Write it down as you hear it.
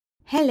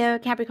Hello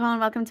Capricorn,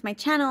 welcome to my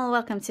channel.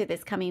 Welcome to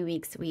this coming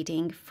week's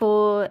reading.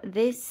 For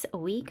this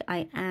week,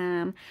 I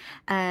am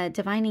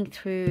divining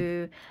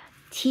through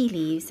tea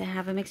leaves. I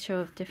have a mixture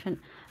of different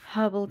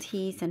herbal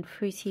teas and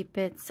fruity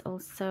bits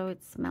also.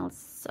 It smells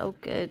so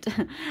good.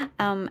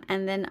 And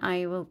then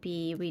I will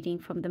be reading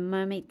from the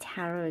Mermaid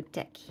Tarot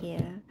deck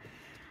here.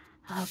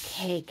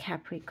 Okay,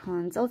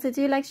 Capricorns. Also,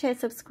 do like, share,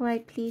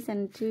 subscribe, please,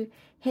 and do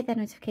hit that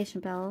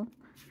notification bell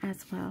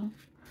as well.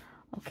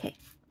 Okay.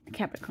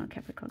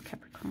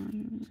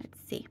 Capricorn. Let's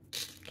see.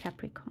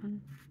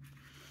 Capricorn.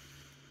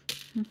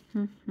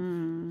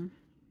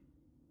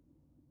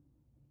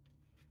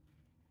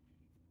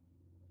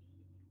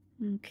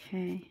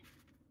 Okay.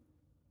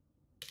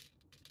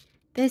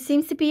 There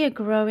seems to be a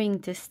growing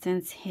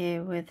distance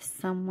here with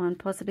someone,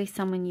 possibly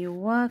someone you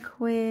work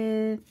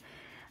with.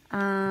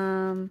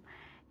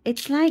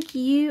 It's like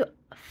you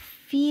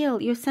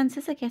feel, your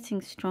senses are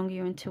getting stronger,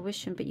 your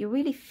intuition, but you're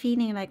really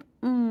feeling like,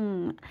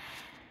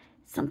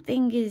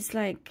 something is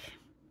like,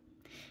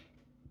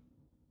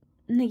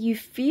 you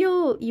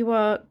feel you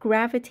are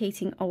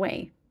gravitating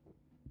away.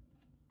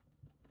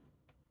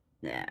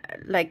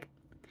 Like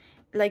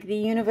the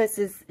universe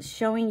is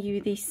showing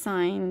you these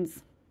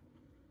signs.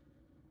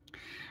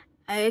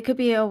 It could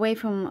be away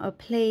from a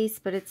place,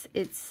 but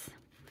it's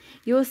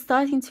you're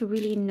starting to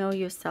really know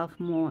yourself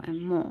more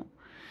and more,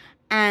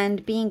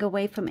 and being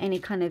away from any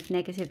kind of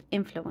negative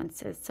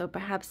influences. So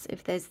perhaps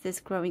if there's this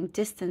growing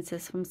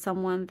distances from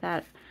someone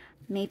that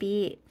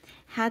maybe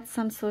had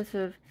some sort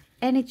of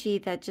energy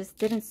that just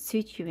didn't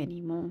suit you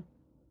anymore.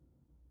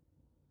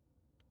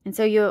 And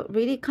so you're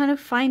really kind of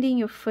finding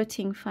your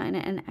footing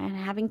and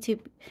having to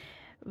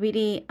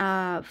really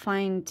have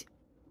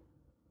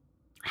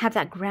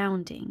that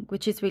grounding,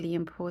 which is really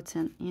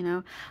important, you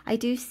know. I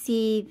do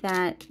see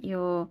that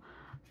you're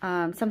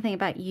something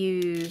about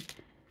you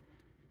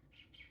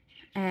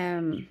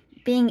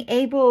being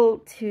able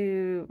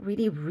to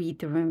really read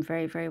the room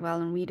very, very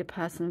well and read a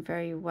person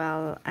very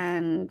well.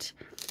 And,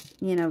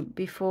 you know,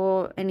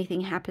 before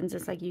anything happens,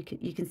 it's like you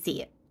can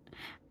see it.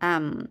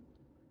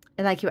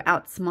 Like you're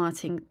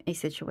outsmarting a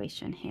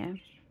situation here.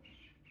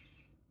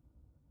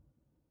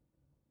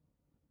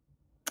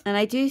 And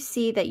I do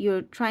see that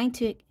you're trying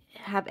to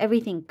have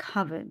everything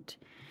covered.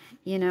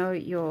 You know,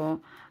 your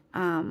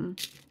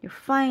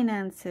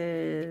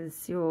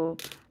finances, your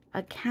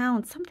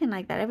accounts, something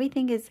like that.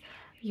 Everything is,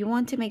 you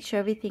want to make sure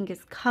everything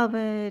is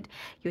covered.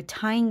 You're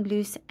tying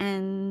loose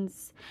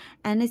ends.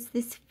 And it's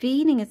this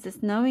feeling, it's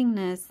this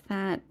knowingness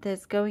that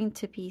there's going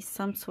to be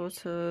some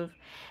sort of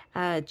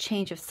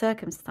change of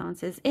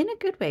circumstances in a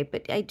good way.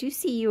 But I do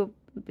see you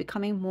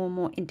becoming more and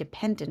more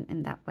independent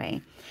in that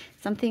way.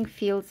 Something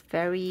feels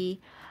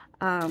very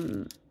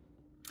like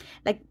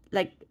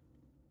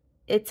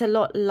it's a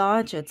lot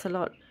larger, it's a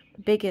lot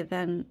bigger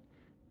than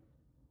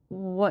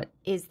what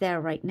is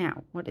there right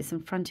now, what is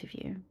in front of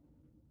you.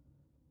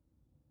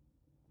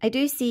 I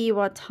do see you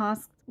are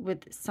tasked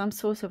with some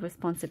sort of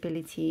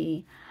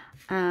responsibility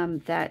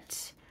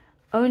that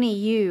only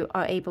you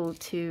are able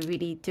to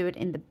really do it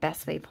in the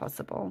best way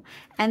possible.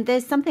 And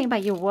there's something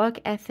about your work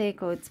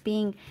ethic, or it's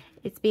being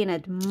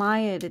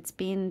admired, it's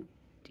being,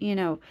 you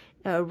know,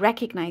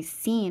 recognized,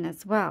 seen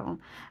as well.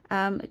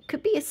 It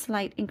could be a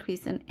slight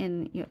increase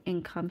in your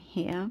income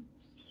here,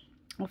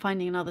 or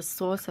finding another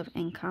source of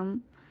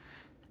income,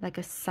 like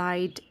a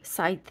side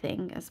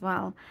thing as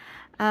well.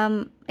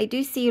 I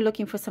do see you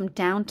looking for some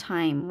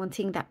downtime,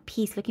 wanting that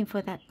peace, looking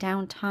for that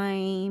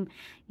downtime.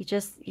 You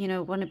just, you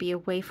know, want to be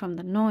away from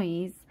the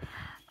noise.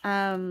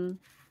 You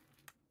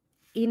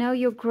know,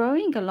 you're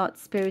growing a lot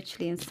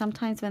spiritually, and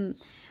sometimes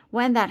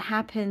when that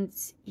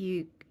happens,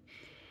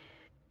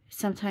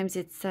 sometimes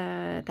it's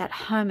that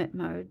hermit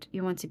mode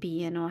you want to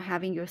be in, or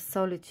having your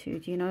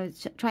solitude, you know,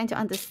 trying to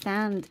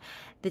understand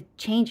the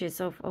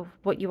changes of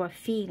what you are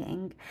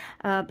feeling.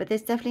 But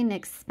there's definitely an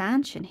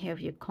expansion here of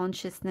your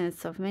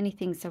consciousness, of many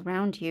things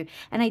around you.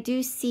 And I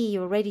do see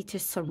you're ready to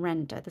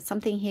surrender. There's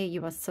something here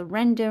you are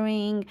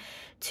surrendering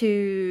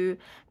to,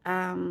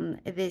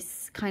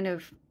 this kind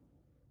of...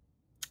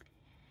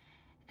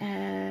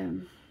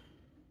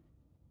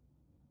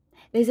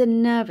 there's a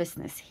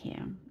nervousness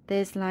here.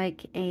 There's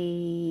like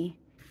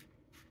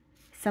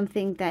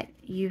something that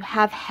you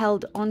have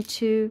held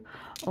onto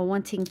or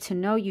wanting to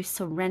know, you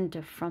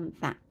surrender from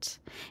that.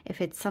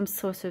 If it's some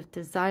sort of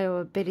desire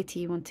or ability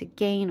you want to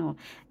gain, or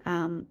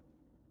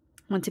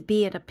want to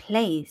be at a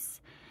place,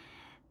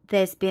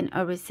 there's been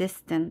a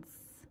resistance.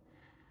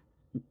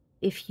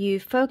 If you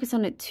focus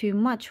on it too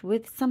much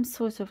with some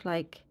sort of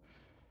like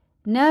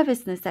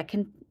nervousness, that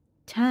can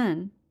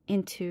turn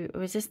into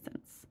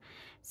resistance.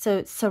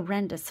 So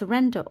surrender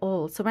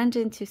all,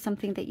 surrender into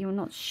something that you're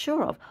not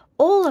sure of.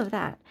 All of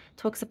that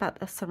talks about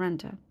the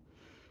surrender.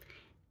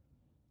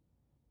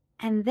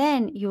 And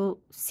then you'll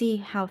see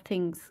how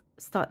things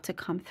start to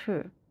come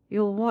through.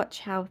 You'll watch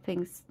how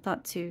things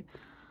start to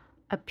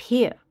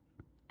appear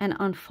and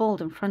unfold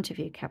in front of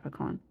you,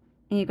 Capricorn.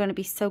 And you're going to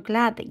be so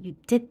glad that you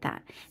did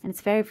that. And it's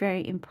very,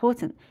 very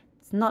important.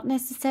 It's not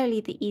necessarily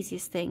the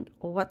easiest thing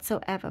or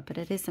whatsoever, but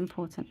it is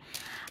important.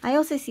 I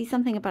also see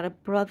something about a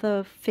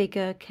brother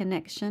figure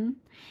connection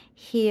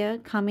here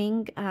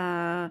coming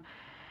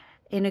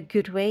in a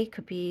good way.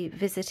 Could be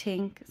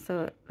visiting,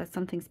 so that's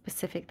something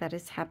specific that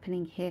is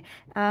happening here.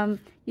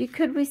 You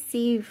could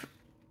receive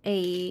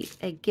a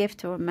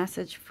gift or a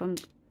message from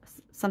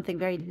something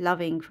very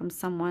loving from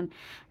someone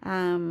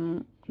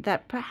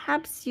that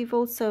perhaps you've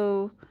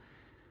also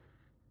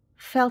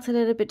felt a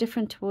little bit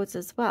different towards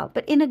as well,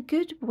 but in a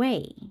good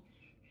way.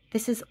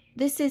 This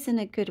is in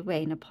a good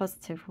way, in a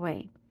positive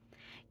way.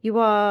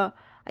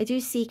 I do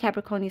see,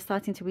 Capricorn, you're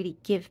starting to really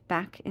give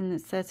back in a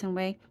certain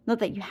way. Not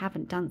that you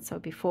haven't done so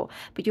before,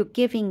 but you're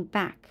giving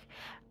back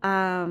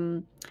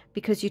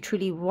because you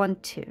truly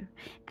want to.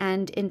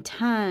 And in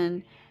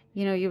turn,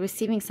 you know, you're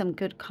receiving some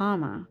good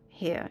karma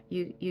here.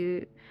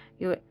 You're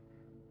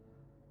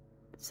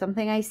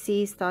something I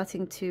see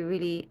starting to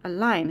really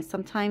align.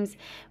 Sometimes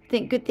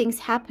good things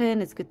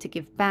happen. It's good to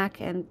give back,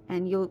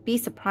 and you'll be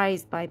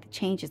surprised by the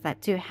changes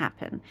that do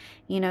happen.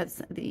 You know,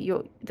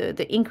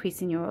 the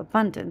increase in your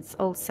abundance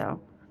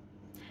also.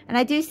 And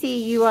I do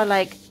see you are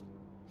like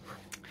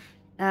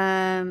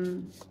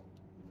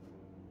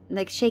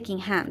shaking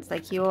hands,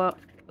 like you're,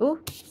 oh,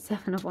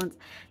 7 of Wands.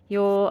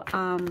 You're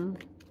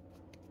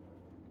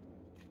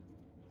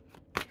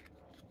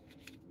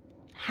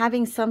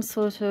having some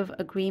sort of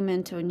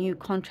agreement or new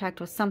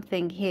contract or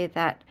something here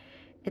that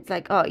it's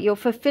like, oh, you're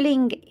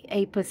fulfilling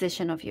a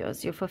position of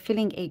yours. You're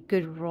fulfilling a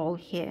good role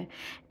here.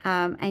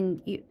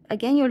 And you,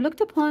 again, you're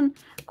looked upon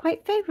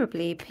quite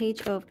favorably.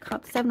 Page of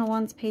Cups, 7 of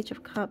Wands, Page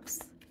of Cups.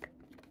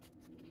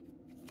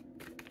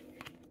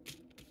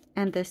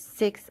 And the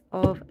 6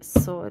 of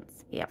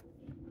Swords. Yep.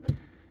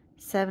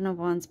 7 of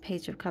Wands,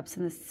 Page of Cups,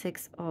 and the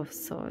 6 of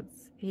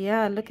Swords.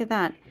 Yeah, look at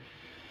that.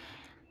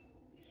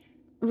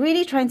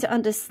 Really trying to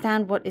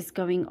understand what is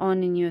going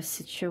on in your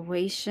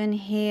situation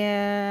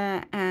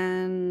here,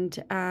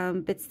 and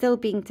but still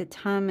being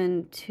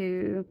determined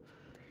to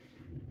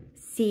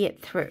see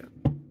it through.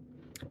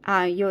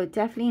 You're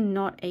definitely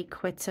not a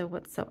quitter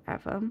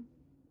whatsoever.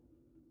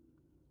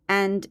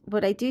 And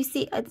what I do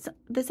see,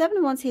 the 7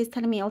 of Wands here is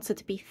telling me also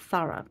to be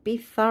thorough. Be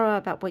thorough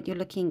about what you're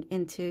looking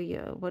into,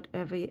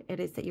 whatever it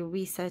is that you're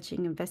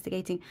researching,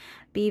 investigating.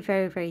 Be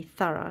very, very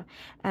thorough.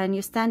 And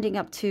you're standing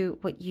up to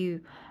what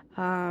you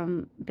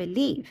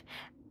believe.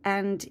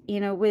 And, you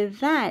know, with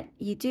that,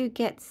 you do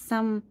get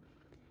some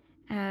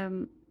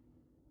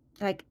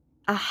like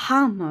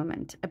aha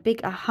moment, a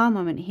big aha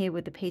moment here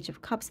with the Page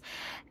of Cups.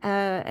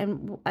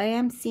 And I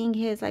am seeing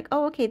here is like,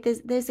 oh, okay,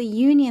 there's a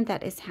union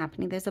that is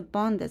happening. There's a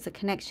bond, there's a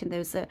connection,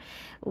 there's a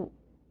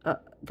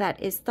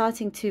that is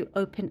starting to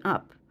open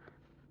up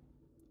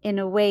in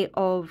a way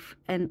of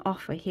an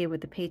offer here with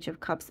the Page of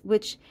Cups,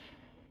 which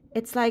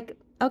it's like,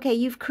 okay,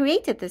 you've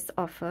created this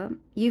offer,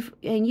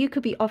 and you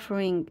could be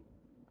offering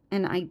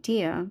an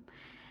idea,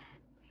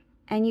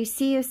 and you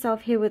see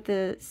yourself here with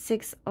the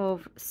 6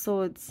 of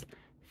Swords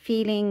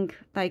feeling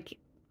like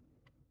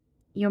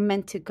you're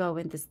meant to go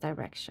in this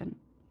direction.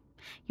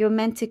 You're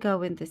meant to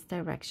go in this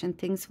direction.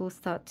 Things will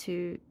start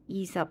to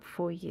ease up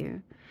for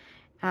you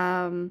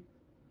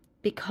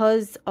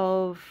because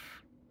of,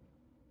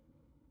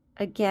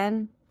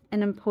 again,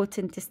 an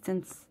important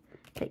distance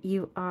that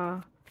you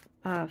are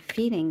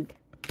feeling.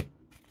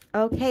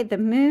 Okay, the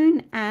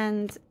Moon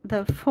and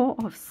the 4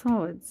 of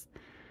Swords.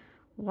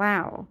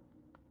 Wow.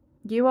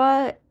 You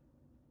are,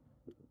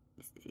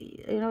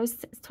 you know,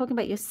 it's talking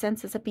about your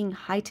senses are being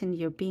heightened,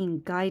 you're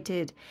being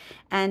guided,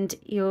 and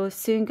you're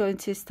soon going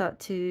to start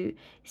to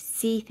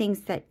see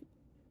things that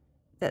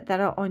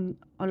are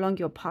along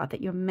your path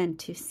that you're meant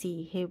to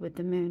see here with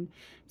the Moon.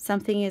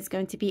 Something is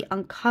going to be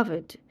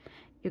uncovered.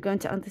 You're going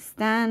to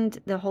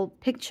understand the whole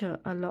picture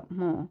a lot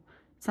more.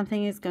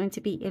 Something is going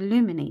to be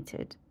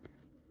illuminated.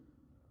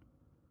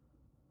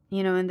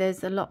 You know, and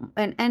there's a lot,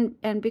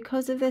 and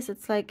because of this,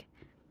 it's like,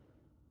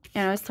 you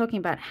know, I was talking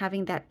about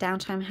having that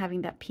downtime,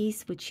 having that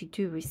peace, which you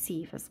do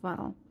receive as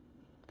well.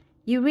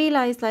 You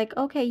realize, like,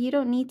 okay, you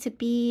don't need to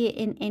be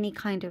in any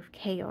kind of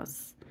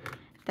chaos.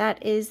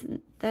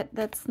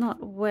 That's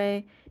not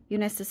where you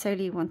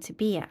necessarily want to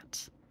be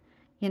at.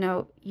 You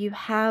know, you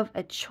have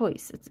a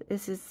choice.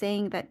 This is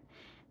saying that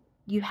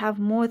you have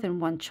more than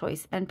one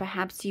choice, and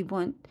perhaps you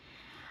want,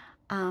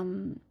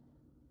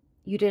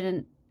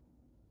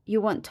 you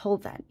weren't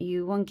told that.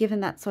 You weren't given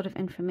that sort of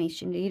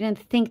information. You didn't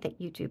think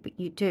that you do, but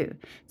you do.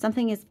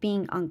 Something is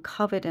being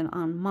uncovered and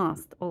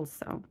unmasked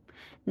also.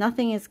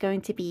 Nothing is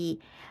going to be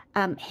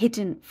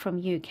hidden from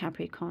you,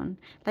 Capricorn.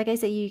 Like I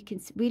said, you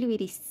can really,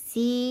 really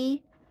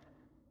see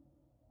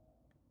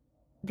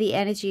the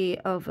energy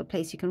of a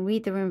place. You can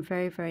read the room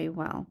very, very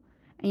well.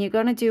 And you're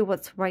going to do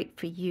what's right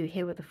for you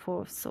here with the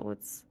 4 of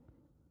Swords.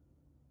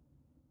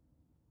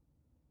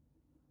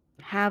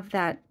 Have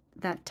that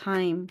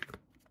time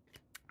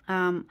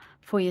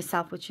for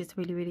yourself, which is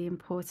really, really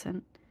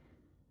important.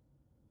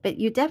 But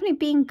you're definitely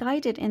being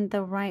guided in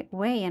the right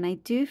way. And I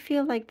do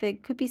feel like there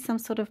could be some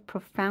sort of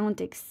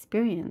profound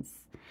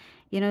experience.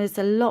 You know, there's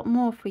a lot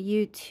more for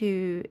you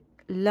to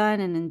learn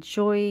and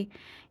enjoy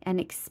and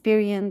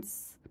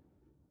experience.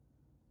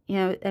 you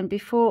know, and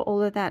before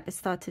all of that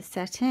starts to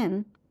set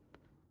in,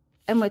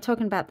 and we're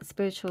talking about the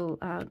spiritual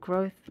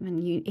growth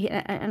and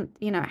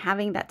you know,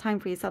 having that time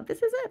for yourself.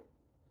 This is it.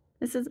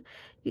 This is,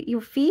 you're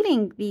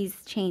feeling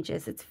these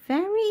changes. It's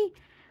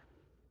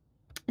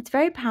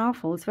very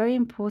powerful. It's very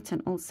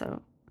important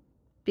also,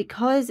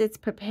 because it's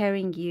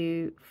preparing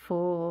you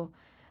for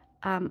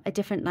a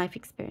different life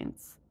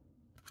experience.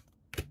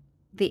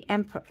 The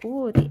Emperor.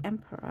 Oh, the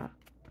Emperor.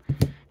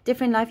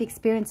 Different life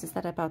experiences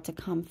that are about to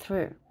come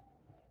through.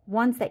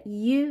 Ones that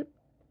you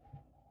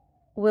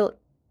will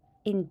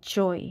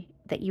enjoy,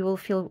 that you will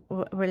feel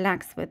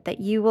relaxed with, that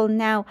you will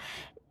now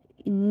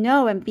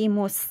know and be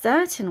more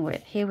certain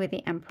with, here with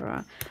the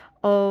Emperor,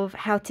 of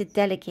how to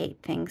delegate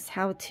things,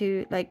 how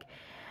to like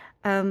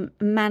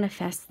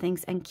manifest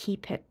things and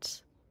keep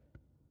it.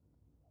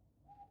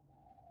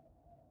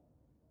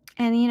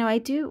 And you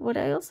know, what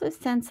I also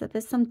sense that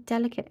there's some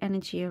delicate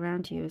energy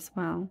around you as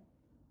well.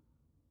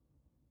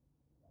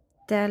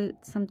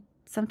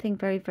 Something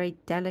very, very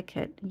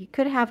delicate. You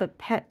could have a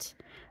pet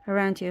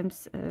around you,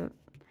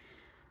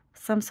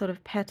 some sort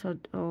of pet,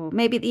 or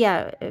maybe,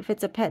 yeah, if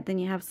it's a pet, then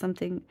you have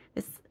something,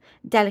 this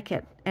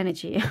delicate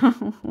energy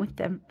with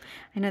them.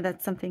 I know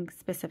that's something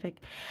specific.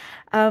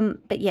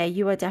 But yeah,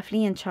 you are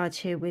definitely in charge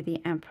here with the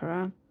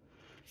Emperor.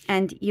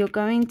 And you're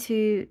going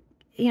to,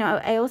 you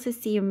know, I also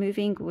see you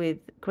moving with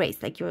grace.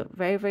 Like you're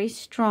very, very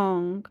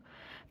strong,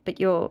 but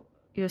you're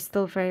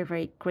still very,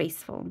 very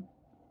graceful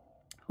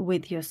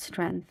with your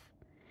strength.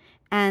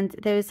 And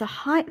there's a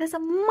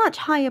much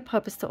higher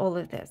purpose to all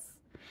of this.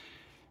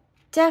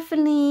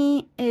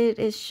 Definitely it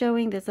is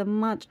showing there's a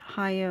much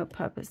higher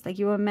purpose. Like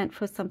you are meant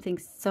for something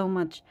so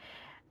much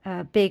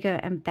bigger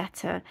and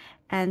better.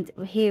 And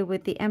here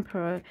with the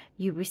Emperor,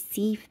 you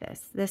receive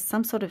this. There's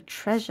some sort of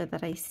treasure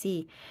that I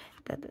see,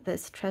 that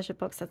this treasure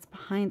box that's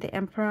behind the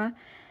Emperor,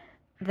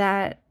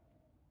 that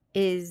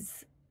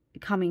is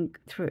coming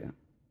through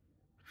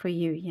for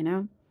you, you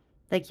know?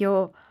 Like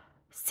you're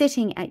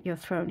sitting at your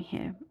throne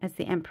here as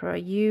the Emperor.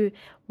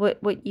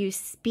 What you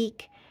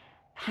speak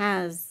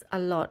has a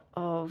lot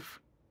of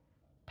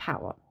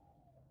power.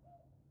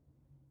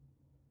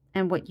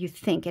 And what you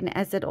think, and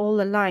as it all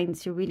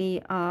aligns, you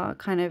really are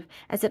kind of,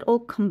 as it all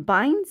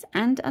combines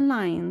and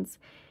aligns,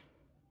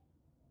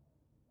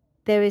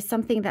 there is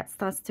something that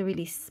starts to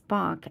really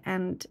spark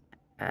and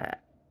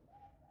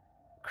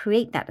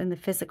create that in the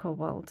physical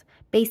world.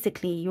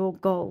 Basically, your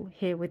goal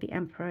here with the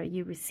Emperor,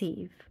 you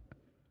receive.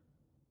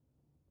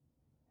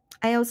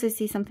 I also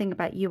see something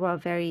about you are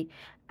very,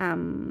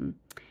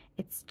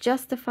 it's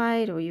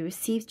justified, or you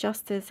receive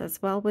justice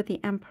as well with the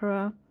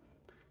Emperor.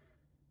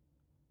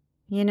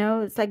 You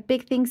know, it's like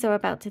big things are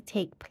about to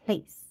take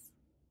place.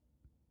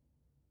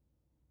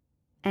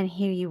 And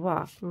here you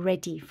are,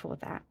 ready for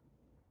that.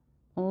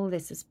 All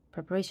this is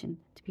preparation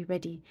to be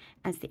ready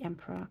as the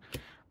Emperor.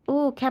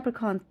 Oh,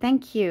 Capricorn,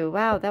 thank you.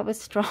 Wow, that was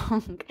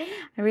strong.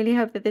 I really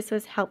hope that this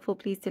was helpful.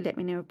 Please do let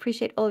me know.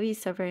 Appreciate all of you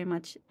so very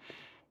much.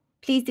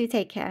 Please do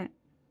take care.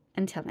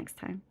 Until next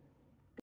time.